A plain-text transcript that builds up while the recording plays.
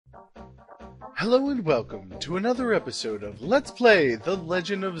Hello and welcome to another episode of Let's Play The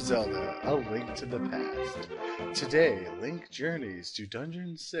Legend of Zelda, A Link to the Past. Today, Link journeys to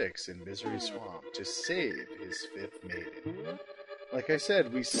Dungeon 6 in Misery Swamp to save his fifth maiden. Like I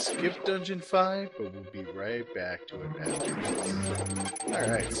said, we skipped Dungeon 5, but we'll be right back to it after this.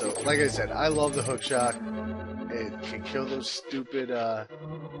 Alright, so like I said, I love the hookshot. It can kill those stupid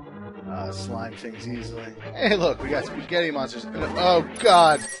slime things easily. Hey look, we got spaghetti monsters. Oh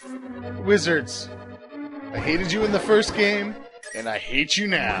god! Wizards! I hated you in the first game, and I hate you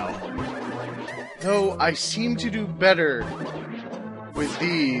now. Though I seem to do better with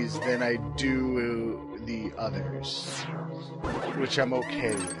these than I do the others, which I'm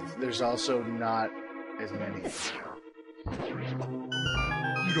okay with. There's also not as many.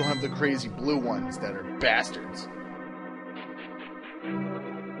 You don't have the crazy blue ones that are bastards.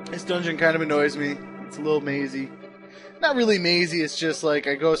 This dungeon kind of annoys me. It's a little mazy. Not really mazy, it's just like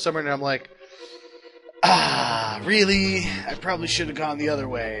I go somewhere and I'm like, really? I probably should have gone the other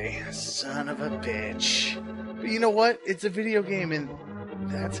way. Son of a bitch. But you know what? It's a video game and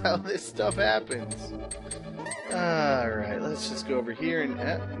that's how this stuff happens. Alright, let's just go over here and...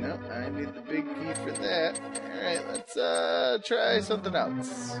 no, I need the big key for that. Alright, let's try something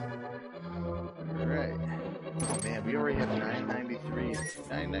else. Alright. Oh man, we already have 993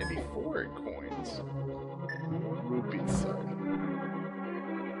 and 994 coins. Rupees.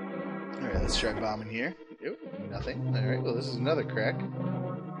 Alright, let's try bombing here. Nope, nothing. Alright, well this is another crack.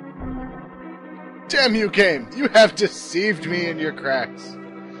 Damn you, game! You have deceived me in your cracks.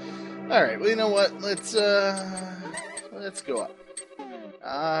 Alright, well you know what? Let's go up.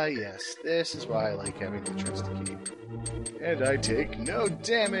 Ah yes, this is why I like having the trusty key. And I take no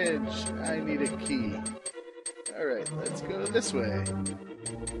damage! I need a key. Alright, let's go this way.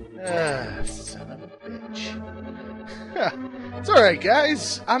 Son of a bitch. It's alright,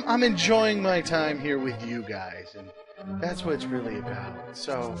 guys. I'm enjoying my time here with you guys, and that's what it's really about.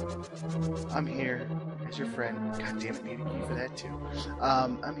 So, I'm here as your friend. God damn it, need a key for that too.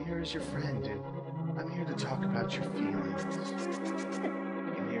 I'm here as your friend, and I'm here to talk about your feelings.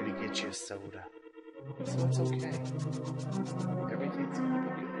 I'm here to get you a soda. So it's okay. Everything's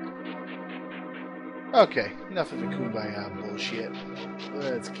gonna be good. Okay, enough of the kumbaya bullshit.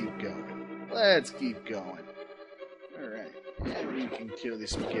 Let's keep going. Let's keep going. Alright, and we can kill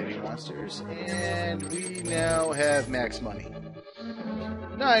these spaghetti monsters, and we now have max money.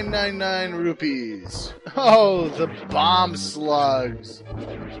 999 rupees. Oh, the bomb slugs.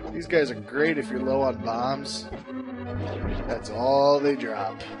 These guys are great if you're low on bombs. That's all they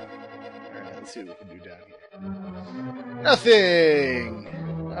drop. Alright, let's see what we can do down here. Nothing!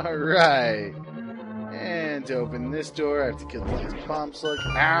 Alright. And to open this door, I have to kill the last bomb slug.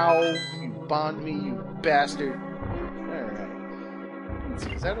 Ow! You bombed me, you bastard. Alright. Let's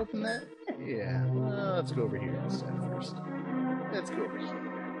see, does that open that? Yeah. Let's go over here instead first. Let's go over here.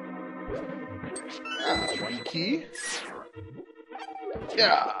 One key.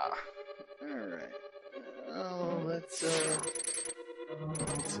 Yeah! Alright. Oh, let's see.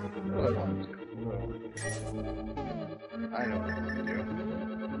 What do I want to do? I know what I want to do.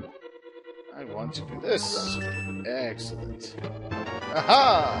 I want to do this. Excellent.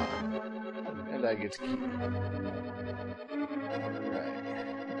 Aha! And I get to keep. Alright.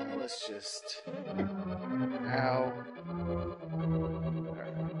 Now let's just... Ow.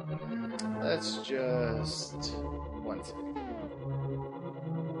 Alright. Let's just... One second.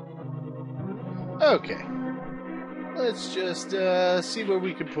 Okay. Let's just see what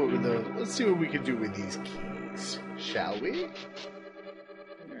we can put with those. Let's see what we can do with these keys. Shall we?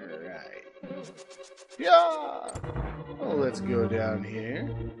 Yeah! Well, let's go down here.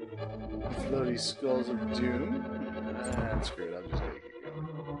 Floaty Skulls of Doom. Screw it, I'm just gonna keep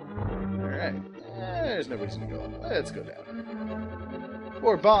going. Alright. There's no reason to go up. Let's go down.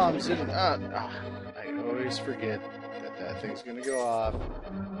 4 bombs and... I always forget that thing's gonna go off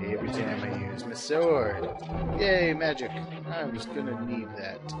every time I use my sword. Yay, magic. I'm just gonna need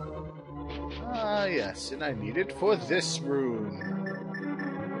that. Ah, yes, and I need it for this room.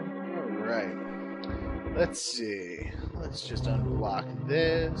 Alright. Let's see. Let's just unblock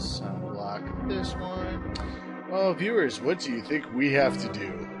this one. Well, viewers, what do you think we have to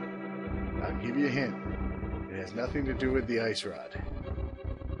do? I'll give you a hint. It has nothing to do with the ice rod.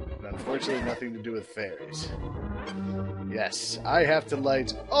 And unfortunately, nothing to do with fairies. Yes, I have to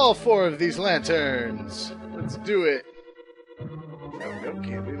light all 4 of these lanterns. Let's do it. Oh, no,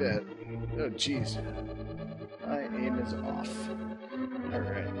 can't do that. Oh, jeez. My aim is off.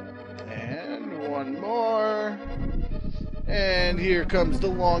 Alright. And one more. And here comes the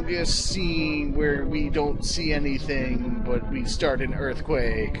longest scene where we don't see anything, but we start an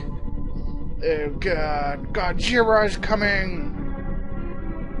earthquake. Oh god, Godzilla's coming!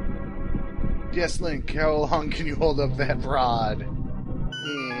 Yes, Link, how long can you hold up that rod?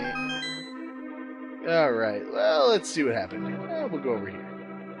 Alright, well, let's see what happened. We'll go over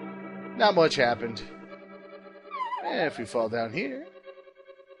here. Not much happened. If we fall down here,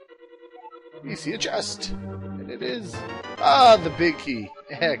 you see a chest. And it is... the big key.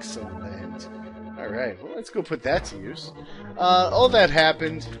 Excellent. Alright, well, let's go put that to use. All that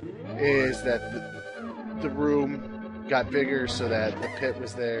happened is that the room got bigger so that the pit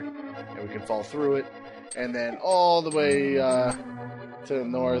was there, and we could fall through it. And then all the way to the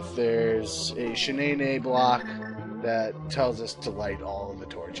north, there's a Shenane block that tells us to light all of the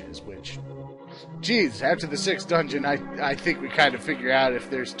torches, which... Geez, after the 6th dungeon, I think we kind of figure out if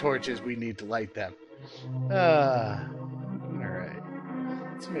there's torches, we need to light them. Alright.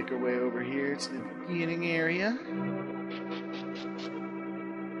 Let's make our way over here to the beginning area.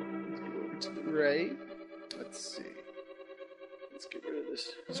 Let's go over to the right. Let's see. Let's get rid of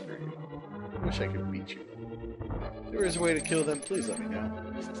this screen. I wish I could beat you. If there is a way to kill them, please let me know.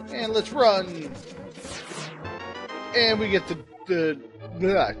 And let's run! And we get the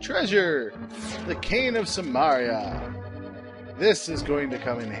treasure! The Cane of Samaria. This is going to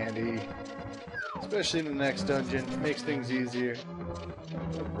come in handy. Especially in the next dungeon. Makes things easier.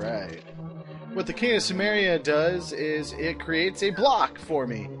 Alright. What the Cane of Samaria does is it creates a block for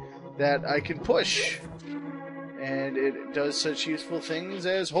me that I can push. And it does such useful things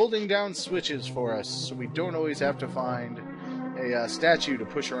as holding down switches for us, so we don't always have to find a statue to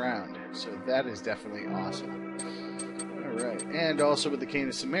push around. So that is definitely awesome. Alright, and also with the Cane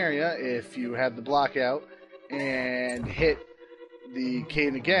of Samaria, if you have the block out and hit the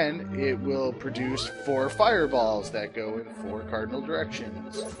cane again, it will produce 4 fireballs that go in 4 cardinal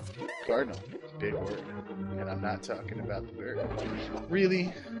directions. Cardinal, big word. And I'm not talking about the bird.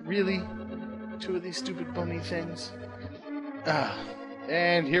 Really? Really? 2 of these stupid bony things?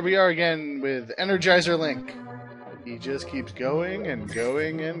 And here we are again with Energizer Link. He just keeps going and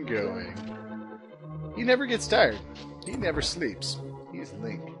going and going. He never gets tired. He never sleeps. He's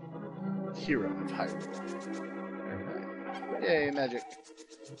Link, hero of Hyrule. Alright. Yay, magic.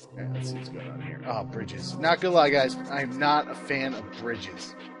 Alright, let's see what's going on here. Oh, bridges. Not gonna lie, guys. I'm not a fan of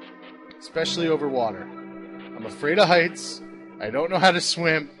bridges. Especially over water. I'm afraid of heights. I don't know how to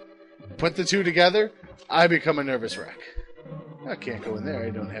swim. Put the 2 together, I become a nervous wreck. I can't go in there. I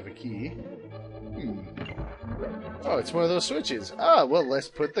don't have a key. Oh, it's one of those switches. Ah, well, let's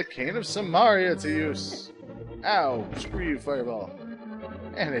put the Cane of Samaria to use. Ow, screw you, fireball.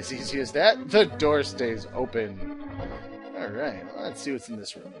 And as easy as that, the door stays open. Alright, let's see what's in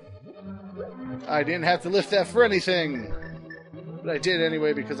this room. I didn't have to lift that for anything. But I did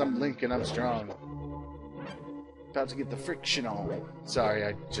anyway because I'm Link and I'm strong. About to get the friction on. Sorry,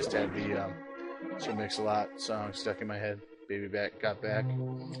 I just had the Sir Mix-a-Lot song stuck in my head. Baby back, got back.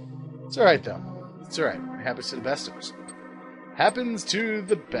 It's alright though. It's alright. It happens to the best of us. Happens to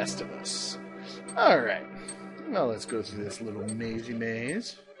the best of us. Alright. Well, let's go through this little mazy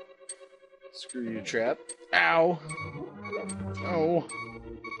maze. Screw you, trap. Ow! Oh.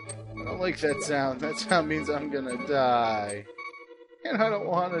 I don't like that sound. That sound means I'm gonna die. And I don't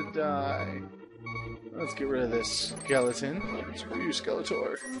want to die. Let's get rid of this skeleton. Screw you,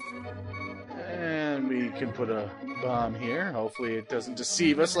 Skeletor. And we can put a bomb here. Hopefully it doesn't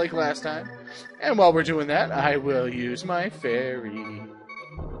deceive us like last time. And while we're doing that, I will use my fairy.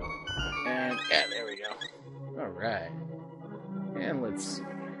 And yeah, there we go. Alright. And let's...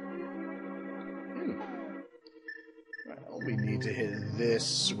 Well, we need to hit this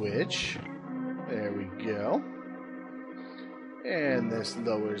switch. There we go. And this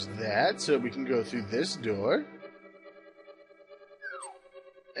lowers that, so we can go through this door.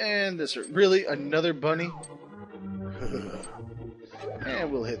 And this... Really? Another bunny?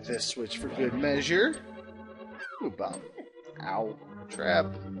 And we'll hit this switch for good measure. Ooh, bomb. Ow. Trap.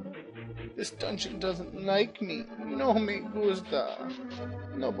 This dungeon doesn't like me. No me gusta.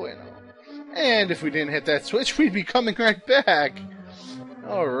 No bueno. And if we didn't hit that switch, we'd be coming right back.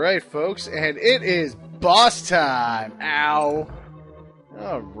 Alright, folks. And it is boss time. Ow.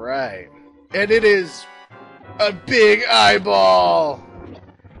 Alright. And it is a big eyeball.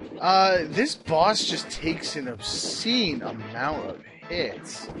 This boss just takes an obscene amount of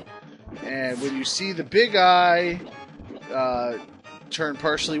hits. And when you see the big eye turn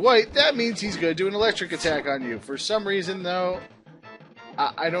partially white, that means he's going to do an electric attack on you. For some reason, though,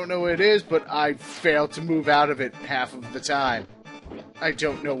 I don't know what it is, but I fail to move out of it half of the time. I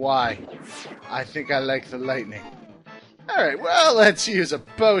don't know why. I think I like the lightning. Alright, well, let's use a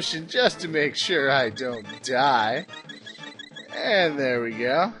potion just to make sure I don't die. And there we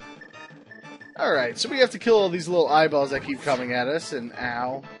go. Alright, so we have to kill all these little eyeballs that keep coming at us, and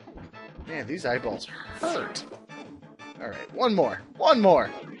ow. Man, these eyeballs hurt. Alright, one more. One more.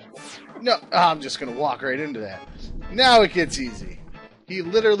 No, I'm just going to walk right into that. Now it gets easy. He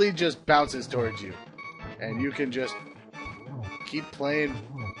literally just bounces towards you. And you can just keep playing.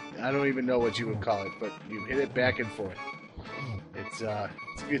 I don't even know what you would call it, but you hit it back and forth. It's a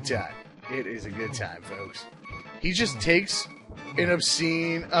good time. It is a good time, folks. He just takes an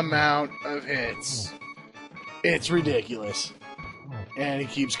obscene amount of hits. It's ridiculous. And he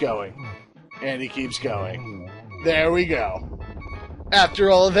keeps going. And he keeps going. There we go. After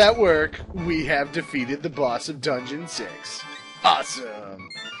all of that work, we have defeated the boss of Dungeon 6. Awesome.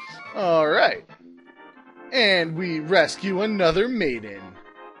 Alright. And we rescue another maiden.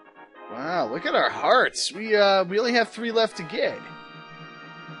 Wow, look at our hearts. We only have 3 left to get.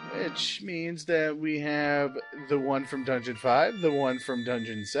 Which means that we have the one from Dungeon 5, the one from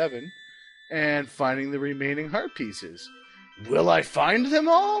Dungeon 7, and finding the remaining heart pieces. Will I find them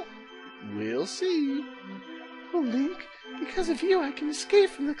all? We'll see. Oh, Link, because of you I can escape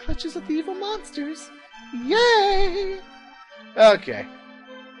from the clutches of the evil monsters. Yay! Okay.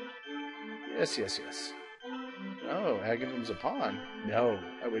 Yes. Oh, Aghanim's a pawn. No,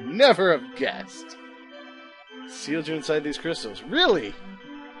 I would never have guessed. Sealed you inside these crystals. Really?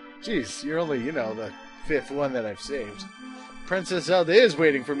 Jeez, you're only, the 5th one that I've saved. Princess Zelda is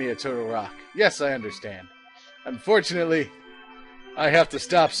waiting for me at Turtle Rock. Yes, I understand. Unfortunately, I have to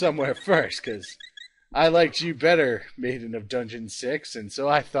stop somewhere first, because I liked you better, Maiden of Dungeon 6, and so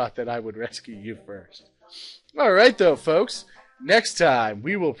I thought that I would rescue you first. Alright, though, folks. Next time,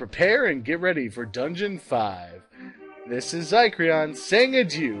 we will prepare and get ready for Dungeon 5. This is Xycrion saying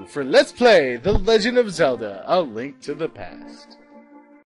adieu for Let's Play The Legend of Zelda, A Link to the Past.